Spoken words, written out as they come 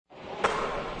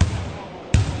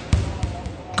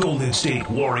Golden State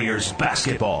Warriors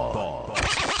basketball.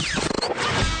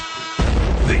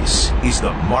 This is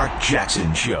the Mark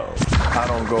Jackson Show. I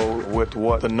don't go with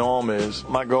what the norm is.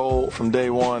 My goal from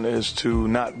day one is to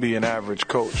not be an average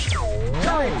coach.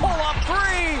 Curry, pull up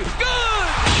three.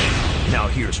 Good! Now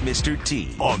here's Mr.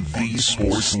 T on the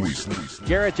Sports Weekly.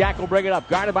 Jarrett Jack will bring it up,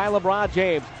 guarded by LeBron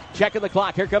James. Checking the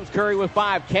clock. Here comes Curry with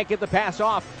 5. Can't get the pass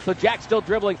off. So Jack still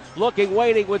dribbling, looking,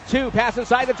 waiting with 2. Pass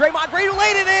inside to Draymond Green, who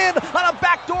laid it in on a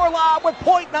backdoor lob with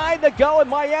 .9 to go, and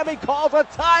Miami calls a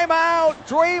timeout.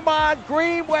 Draymond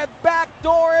Green went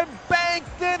backdoor and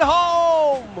banked it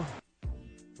home.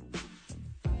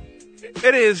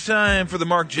 It is time for the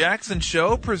Mark Jackson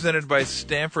Show, presented by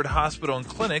Stanford Hospital and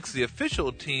Clinics, the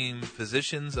official team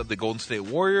physicians of the Golden State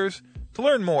Warriors. To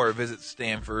learn more, visit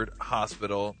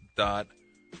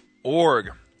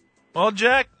stanfordhospital.org. Well,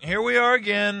 Jack, here we are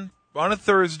again on a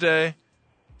Thursday,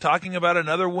 talking about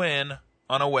another win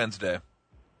on a Wednesday.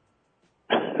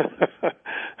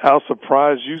 How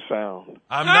surprised you sound.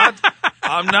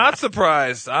 I'm not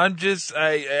surprised. I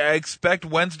expect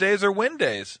Wednesdays are win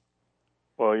days.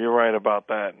 Well, you're right about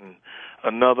that. And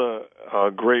another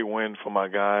great win for my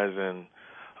guys, and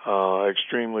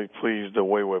extremely pleased the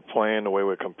way we're playing, the way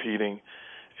we're competing,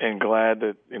 and glad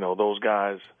that, those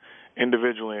guys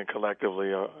individually and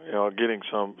collectively are getting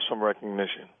some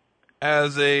recognition.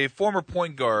 As a former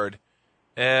point guard,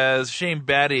 as Shane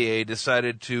Battier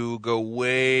decided to go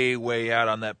way, way out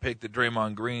on that pick that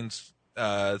Draymond Green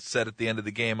set at the end of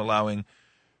the game, allowing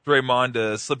Draymond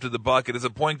to slip to the bucket. As a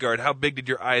point guard, how big did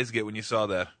your eyes get when you saw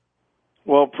that?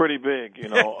 Well, pretty big,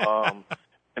 and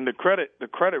the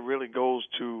credit really goes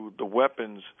to the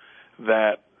weapons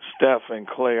that Steph and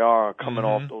Clay are coming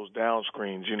off those down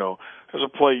screens. There's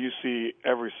a play you see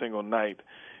every single night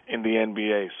in the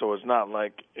NBA, so it's not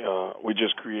like we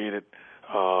just created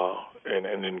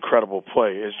an incredible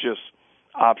play. It's just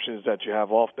options that you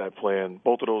have off that play, and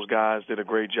both of those guys did a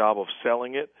great job of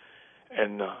selling it,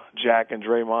 and Jack and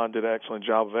Draymond did an excellent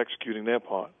job of executing their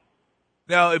part.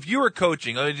 Now, if you were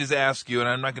coaching, let me just ask you, and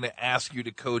I'm not going to ask you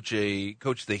to coach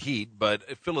the Heat,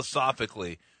 but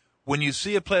philosophically, when you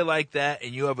see a play like that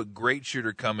and you have a great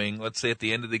shooter coming, let's say at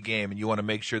the end of the game, and you want to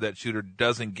make sure that shooter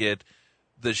doesn't get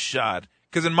the shot,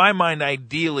 because in my mind,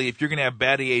 ideally, if you're going to have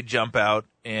Battier jump out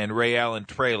and Ray Allen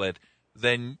trail it,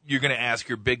 then you're going to ask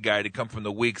your big guy to come from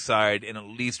the weak side and at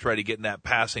least try to get in that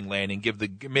passing lane and give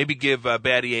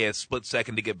Battier a split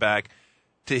second to get back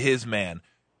to his man.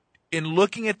 In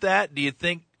looking at that, do you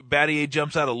think Battier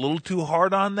jumps out a little too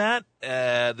hard on that?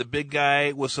 The big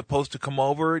guy was supposed to come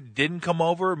over, didn't come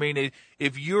over. I mean,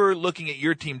 if you're looking at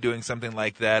your team doing something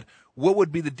like that, what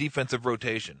would be the defensive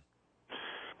rotation?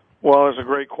 Well, it's a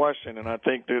great question, and I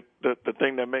think that the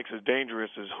thing that makes it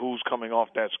dangerous is who's coming off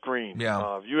that screen.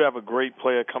 Yeah. If you have a great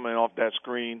player coming off that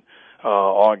screen,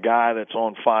 or a guy that's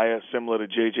on fire, similar to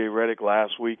J.J. Redick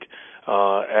last week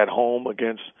at home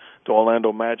against the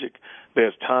Orlando Magic,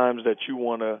 there's times that you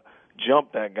want to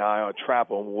jump that guy or trap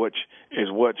him, which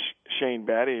is what Shane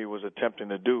Battier was attempting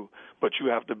to do. But you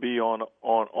have to be on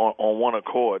one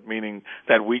accord, meaning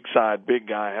that weak side big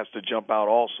guy has to jump out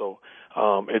also.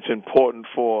 It's important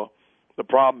the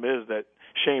problem is that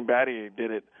Shane Battier did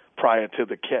it prior to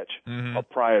the catch or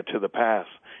prior to the pass.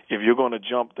 If you're going to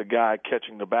jump the guy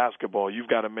catching the basketball, you've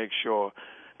got to make sure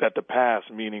that the pass,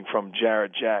 meaning from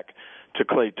Jarrett Jack to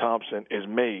Klay Thompson, is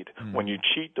made. When you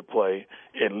cheat the play,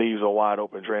 it leaves a wide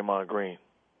open Draymond Green.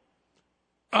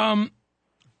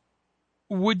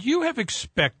 Would you have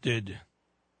expected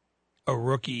a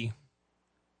rookie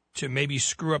to maybe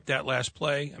screw up that last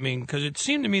play? I mean, because it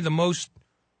seemed to me the most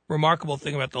remarkable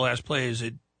thing about the last play is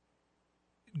that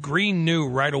Green knew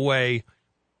right away,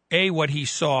 what he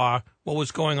saw, what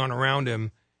was going on around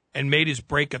him, and made his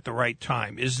break at the right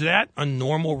time. Is that a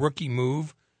normal rookie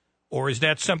move, or is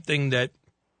that something that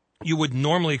you would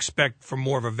normally expect from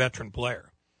more of a veteran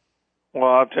player?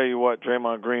 Well, I'll tell you what,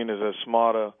 Draymond Green is as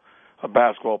smart a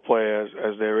basketball player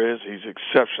as there is. He's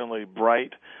exceptionally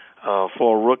bright.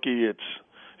 For a rookie, it's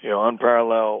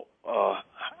unparalleled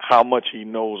how much he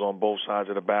knows on both sides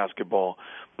of the basketball.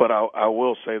 But I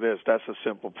will say this, that's a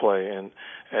simple play,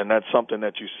 and that's something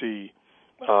that you see.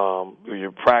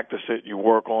 You practice it, you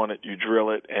work on it, you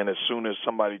drill it, and as soon as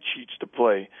somebody cheats the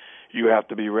play, you have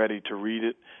to be ready to read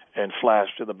it and flash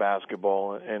to the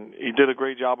basketball. And he did a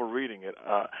great job of reading it.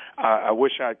 I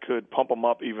wish I could pump him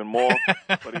up even more,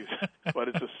 but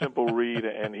it's a simple read,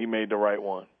 and he made the right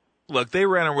one. Look, they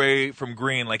ran away from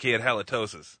Green like he had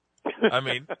halitosis. I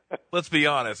mean, let's be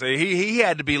honest. He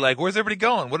had to be like, where's everybody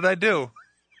going? What did I do?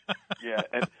 Yeah,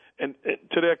 and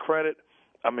to their credit,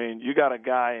 I mean, you got a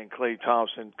guy in Klay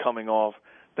Thompson coming off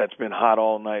that's been hot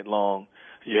all night long.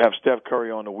 you have Steph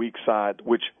Curry on the weak side,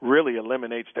 which really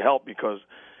eliminates the help because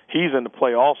he's in the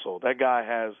play also. That guy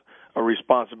has a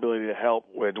responsibility to help,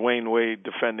 where Dwayne Wade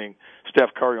defending Steph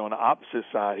Curry on the opposite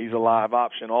side. He's a live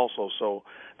option also, so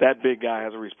that big guy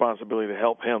has a responsibility to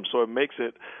help him. So it makes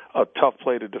it a tough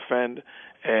play to defend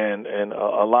and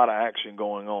a lot of action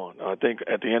going on. I think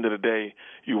at the end of the day,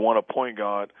 you want a point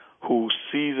guard who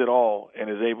sees it all and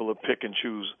is able to pick and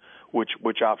choose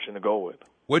which option to go with.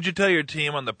 What'd you tell your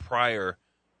team on the prior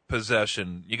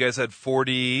possession? You guys had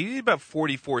about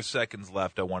 44 seconds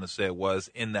left, I want to say it was,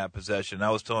 in that possession.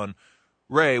 I was telling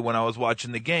Ray when I was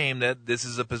watching the game that this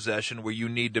is a possession where you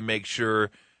need to make sure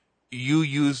you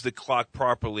use the clock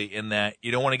properly, in that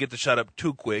you don't want to get the shot up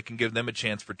too quick and give them a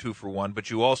chance for 2 for 1, but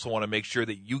you also want to make sure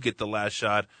that you get the last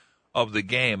shot of the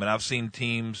game. And I've seen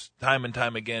teams time and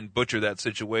time again butcher that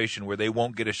situation where they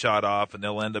won't get a shot off and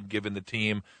they'll end up giving the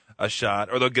team a shot,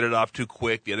 or they'll get it off too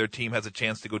quick. The other team has a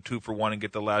chance to go 2 for 1 and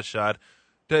get the last shot.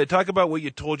 Talk about what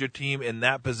you told your team in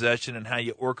that possession and how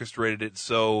you orchestrated it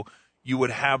so you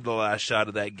would have the last shot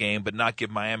of that game but not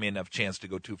give Miami enough chance to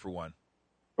go 2 for 1.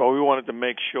 Well, we wanted to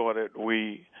make sure that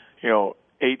we,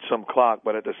 ate some clock,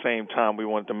 but at the same time we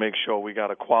wanted to make sure we got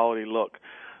a quality look.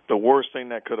 The worst thing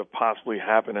that could have possibly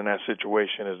happened in that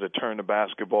situation is to turn the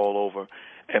basketball over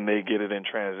and they get it in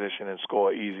transition and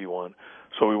score an easy one.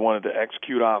 So we wanted to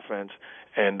execute offense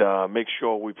and make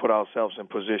sure we put ourselves in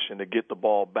position to get the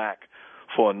ball back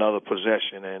for another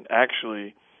possession. And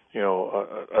actually,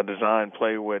 a design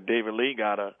play where David Lee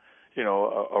got a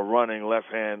running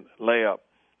left-hand layup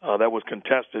that was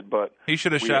contested, but he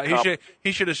should have shot.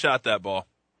 He should have shot that ball.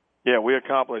 Yeah, we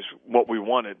accomplished what we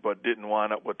wanted, but didn't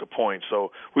wind up with the point.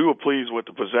 So we were pleased with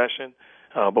the possession.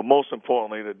 But most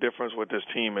importantly, the difference with this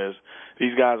team is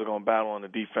these guys are going to battle on the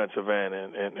defensive end,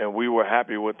 and we were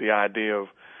happy with the idea of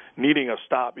needing a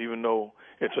stop, even though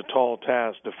it's a tall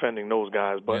task defending those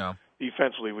guys. But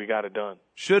defensively, we got it done.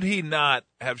 Should he not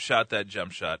have shot that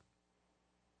jump shot?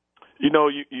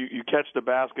 You catch the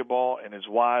basketball and it's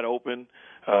wide open,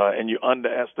 and you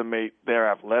underestimate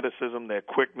their athleticism, their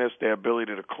quickness, their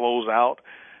ability to close out.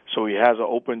 So he has an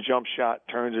open jump shot,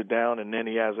 turns it down, and then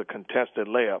he has a contested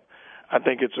layup. I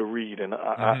think it's a read, and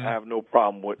I have no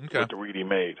problem with the read he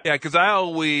made. Yeah, because I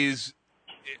always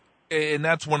 – and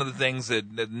that's one of the things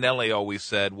that Nelly always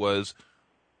said was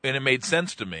 – and it made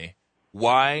sense to me.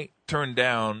 Why turn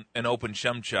down an open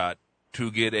jump shot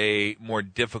to get a more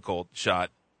difficult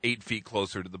shot 8 feet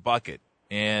closer to the bucket?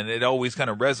 And it always kind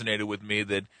of resonated with me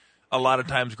that a lot of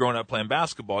times growing up playing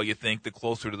basketball, you think the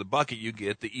closer to the bucket you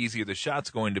get, the easier the shot's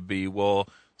going to be. Well,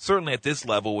 certainly at this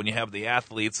level, when you have the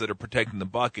athletes that are protecting the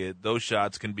bucket, those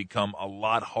shots can become a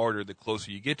lot harder the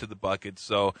closer you get to the bucket.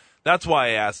 So that's why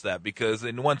I asked that, because,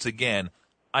 and once again,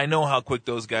 I know how quick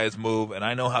those guys move, and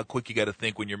I know how quick you got to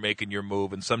think when you're making your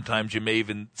move, and sometimes you may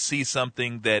even see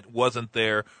something that wasn't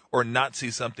there or not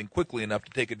see something quickly enough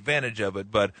to take advantage of it.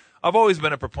 But I've always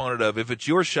been a proponent of, if it's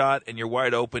your shot and you're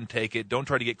wide open, take it. Don't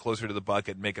try to get closer to the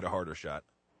bucket and make it a harder shot.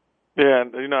 Yeah,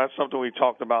 and that's something we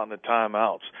talked about in the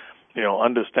timeouts,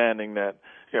 understanding that,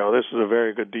 this is a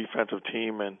very good defensive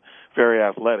team and very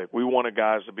athletic. We wanted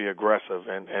guys to be aggressive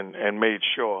and made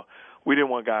sure we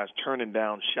didn't want guys turning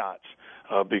down shots.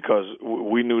 Because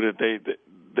we knew that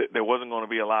there wasn't going to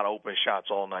be a lot of open shots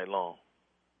all night long.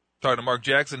 Talking to Mark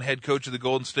Jackson, head coach of the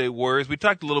Golden State Warriors. We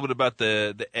talked a little bit about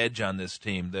the edge on this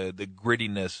team, the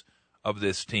grittiness of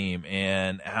this team,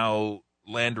 and how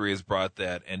Landry has brought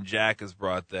that, and Jack has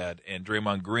brought that, and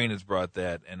Draymond Green has brought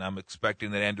that, and I'm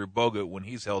expecting that Andrew Bogut, when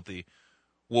he's healthy,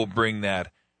 will bring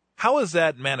that. How has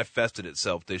that manifested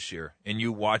itself this year in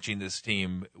you watching this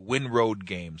team win road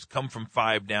games, come from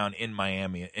 5 down in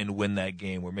Miami and win that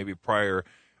game where maybe prior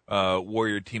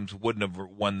Warrior teams wouldn't have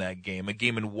won that game, a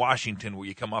game in Washington where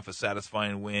you come off a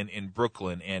satisfying win in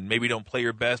Brooklyn and maybe don't play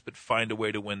your best but find a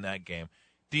way to win that game?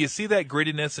 Do you see that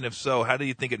grittiness, and if so, how do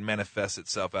you think it manifests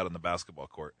itself out on the basketball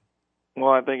court? Well,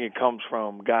 I think it comes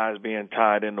from guys being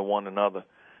tied into one another,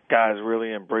 guys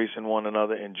really embracing one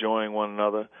another, enjoying one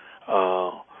another,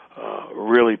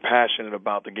 really passionate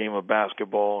about the game of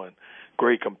basketball and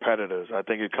great competitors. I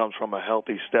think it comes from a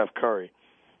healthy Steph Curry,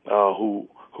 who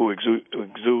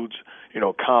exudes,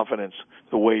 confidence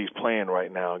the way he's playing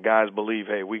right now. Guys believe,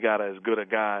 hey, we got as good a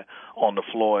guy on the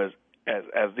floor as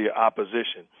the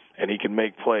opposition, and he can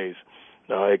make plays.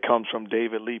 It comes from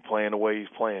David Lee playing the way he's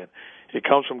playing. It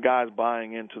comes from guys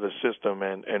buying into the system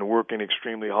and working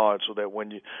extremely hard so that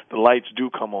when the lights do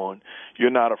come on, you're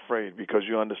not afraid because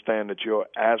you understand that you're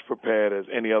as prepared as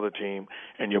any other team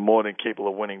and you're more than capable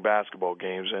of winning basketball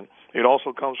games. And it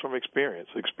also comes from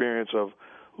experience of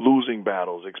losing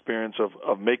battles, experience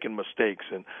of making mistakes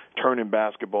and turning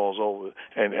basketballs over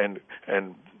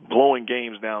and blowing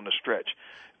games down the stretch.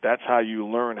 That's how you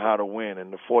learn how to win.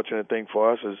 And the fortunate thing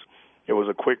for us is it was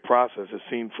a quick process. It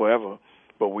seemed forever,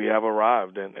 but we have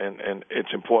arrived, and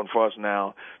it's important for us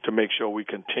now to make sure we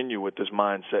continue with this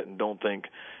mindset and don't think,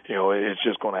 it's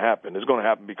just going to happen. It's going to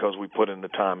happen because we put in the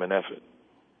time and effort.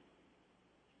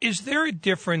 Is there a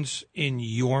difference in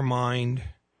your mind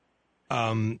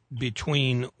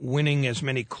between winning as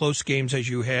many close games as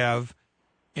you have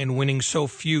and winning so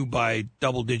few by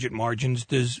double-digit margins?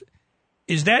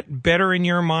 Is that better in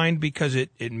your mind because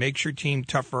it makes your team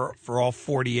tougher for all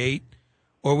 48?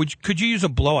 Or could you use a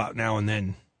blowout now and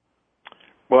then?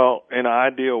 Well, in an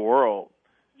ideal world,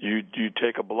 you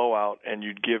take a blowout and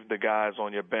you'd give the guys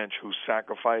on your bench who's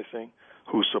sacrificing,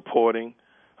 who's supporting,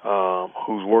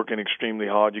 who's working extremely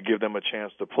hard, you give them a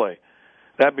chance to play.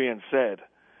 That being said,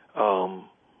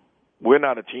 we're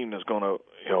not a team that's going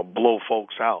to blow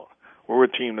folks out. We're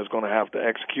a team that's going to have to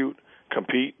execute,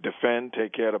 compete, defend,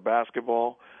 take care of the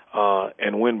basketball,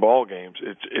 and win ball games.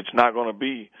 It's not going to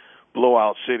be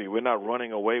blowout city. We're not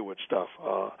running away with stuff.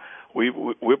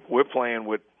 We're playing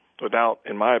without,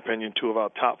 in my opinion, two of our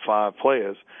top 5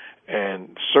 players,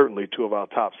 and certainly two of our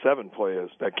top 7 players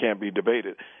that can't be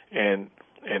debated, and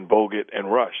Bogut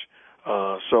and Rush.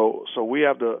 So we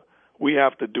have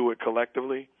to do it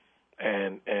collectively,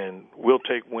 and we'll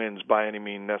take wins by any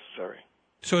means necessary.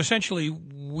 So essentially,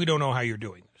 we don't know how you're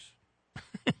doing this.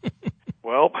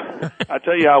 Well, I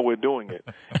tell you how we're doing it.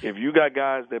 If you got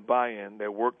guys that buy in,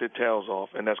 that work their tails off,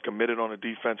 and that's committed on the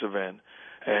defensive end,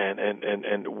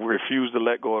 and refuse to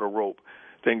let go of the rope,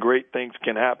 then great things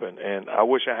can happen. And I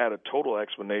wish I had a total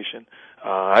explanation.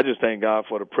 I just thank God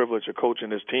for the privilege of coaching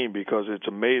this team, because it's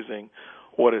amazing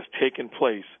what has taken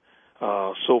place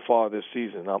so far this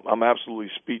season. I'm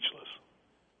absolutely speechless.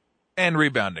 And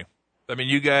rebounding. I mean,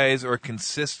 you guys are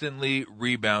consistently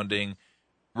rebounding.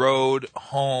 Road,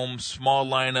 home, small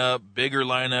lineup, bigger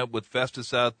lineup with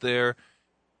Festus out there.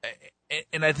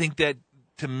 And I think that,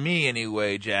 to me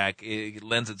anyway, Jack, it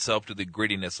lends itself to the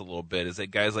grittiness a little bit, is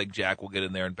that guys like Jack will get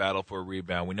in there and battle for a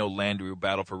rebound. We know Landry will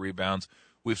battle for rebounds.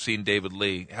 We've seen David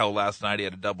Lee. Hell, last night he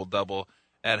had a double-double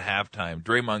at halftime.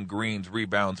 Draymond Green's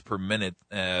rebounds per minute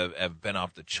have been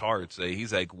off the charts.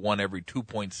 He's like one every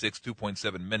 2.6,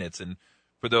 2.7 minutes. And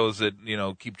for those that,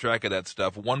 keep track of that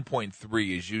stuff,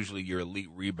 1.3 is usually your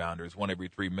elite rebounders, one every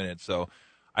 3 minutes. So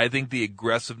I think the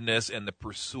aggressiveness and the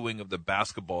pursuing of the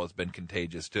basketball has been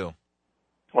contagious too.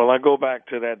 Well, I go back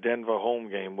to that Denver home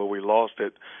game where we lost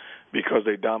it because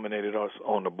they dominated us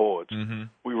on the boards. Mm-hmm.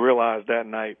 We realized that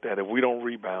night that if we don't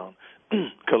rebound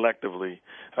collectively,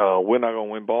 we're not going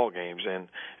to win ball games. And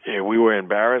we were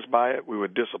embarrassed by it. We were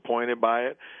disappointed by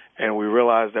it. And we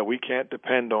realized that we can't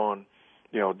depend on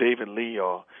David Lee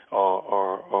or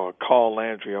Carl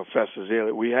Landry or Festus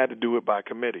Elliott. We had to do it by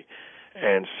committee.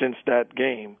 And since that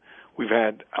game, we've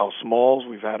had our smalls,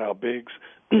 we've had our bigs,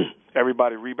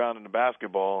 everybody rebounding the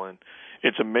basketball. And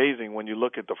it's amazing when you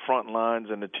look at the front lines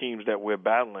and the teams that we're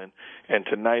battling, and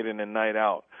tonight in and night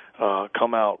out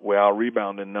come out where our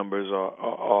rebounding numbers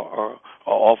are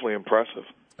awfully impressive.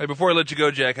 Hey, before I let you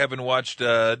go, Jack, I haven't watched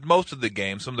most of the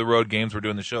games. Some of the road games we're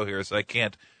doing the show here, so I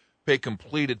can't pay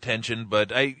complete attention,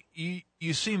 but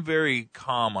you seem very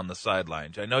calm on the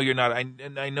sidelines. I know you're not,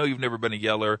 and I know you've never been a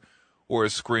yeller or a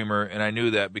screamer, and I knew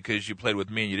that because you played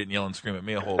with me and you didn't yell and scream at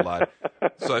me a whole lot.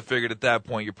 So I figured at that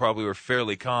point you probably were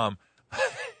fairly calm.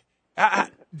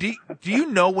 Do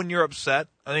you know when you're upset?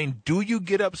 I mean, do you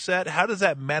get upset? How does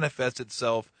that manifest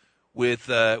itself with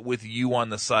you on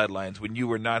the sidelines when you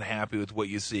were not happy with what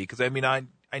you see? Because I mean, I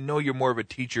know you're more of a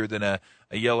teacher than a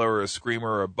yeller or a screamer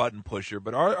or a button pusher,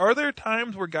 but are there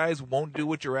times where guys won't do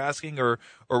what you're asking or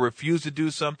refuse to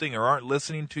do something or aren't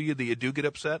listening to you that you do get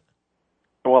upset?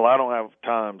 Well, I don't have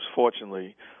times,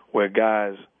 fortunately, where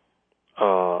guys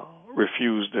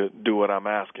refuse to do what I'm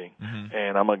asking. Mm-hmm.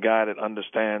 And I'm a guy that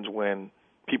understands when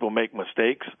people make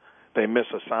mistakes, they miss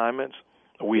assignments.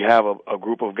 We have a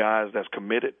group of guys that's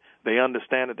committed. They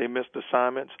understand that they missed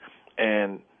assignments.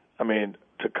 And, I mean,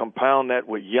 to compound that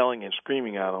with yelling and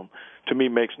screaming at them, to me,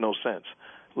 makes no sense.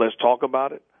 Let's talk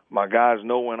about it. My guys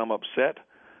know when I'm upset.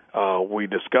 We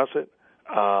discuss it.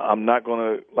 I'm not going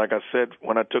to, like I said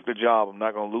when I took the job, I'm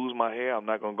not going to lose my hair. I'm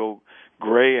not going to go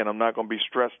gray, and I'm not going to be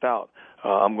stressed out.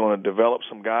 I'm going to develop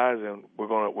some guys, and we're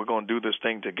going to do this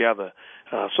thing together.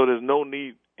 So there's no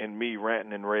need in me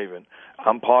ranting and raving.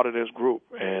 I'm part of this group,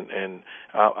 and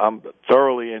I'm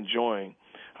thoroughly enjoying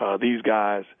these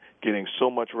guys getting so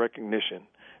much recognition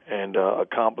and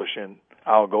accomplishing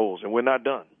our goals, and we're not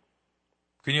done.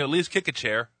 Can you at least kick a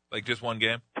chair, like just one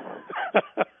game?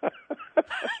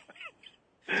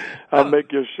 I'll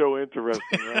make your show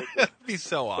interesting, right? That'd be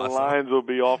so awesome. The lines will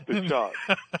be off the chart.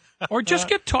 Or just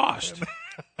get tossed.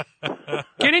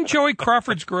 Get in Joey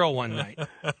Crawford's grill one night.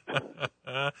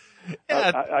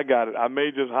 I got it. I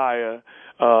may just hire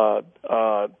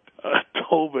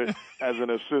Tobin as an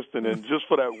assistant, and just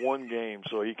for that one game,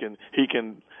 so he can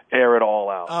air it all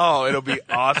out. Oh, it'll be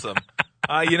awesome.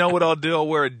 You know what I'll do? I'll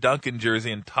wear a Duncan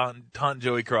jersey and taunt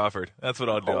Joey Crawford. That's what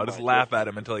I'll do. I'll just laugh at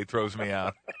him until he throws me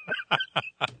out.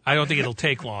 I don't think it'll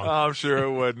take long. Oh, I'm sure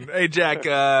it wouldn't. Hey, Jack,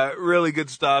 really good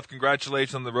stuff.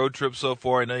 Congratulations on the road trip so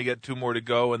far. I know you got 2 more to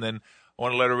go, and then I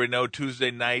want to let everybody know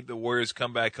Tuesday night the Warriors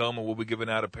come back home, and we'll be giving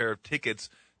out a pair of tickets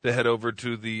to head over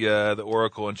to the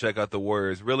Oracle and check out the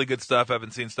Warriors. Really good stuff. I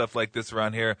haven't seen stuff like this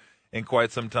around here in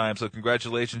quite some time. So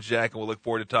congratulations, Jack, and we'll look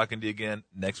forward to talking to you again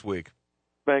next week.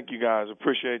 Thank you, guys.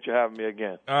 Appreciate you having me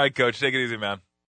again. All right, Coach. Take it easy, man.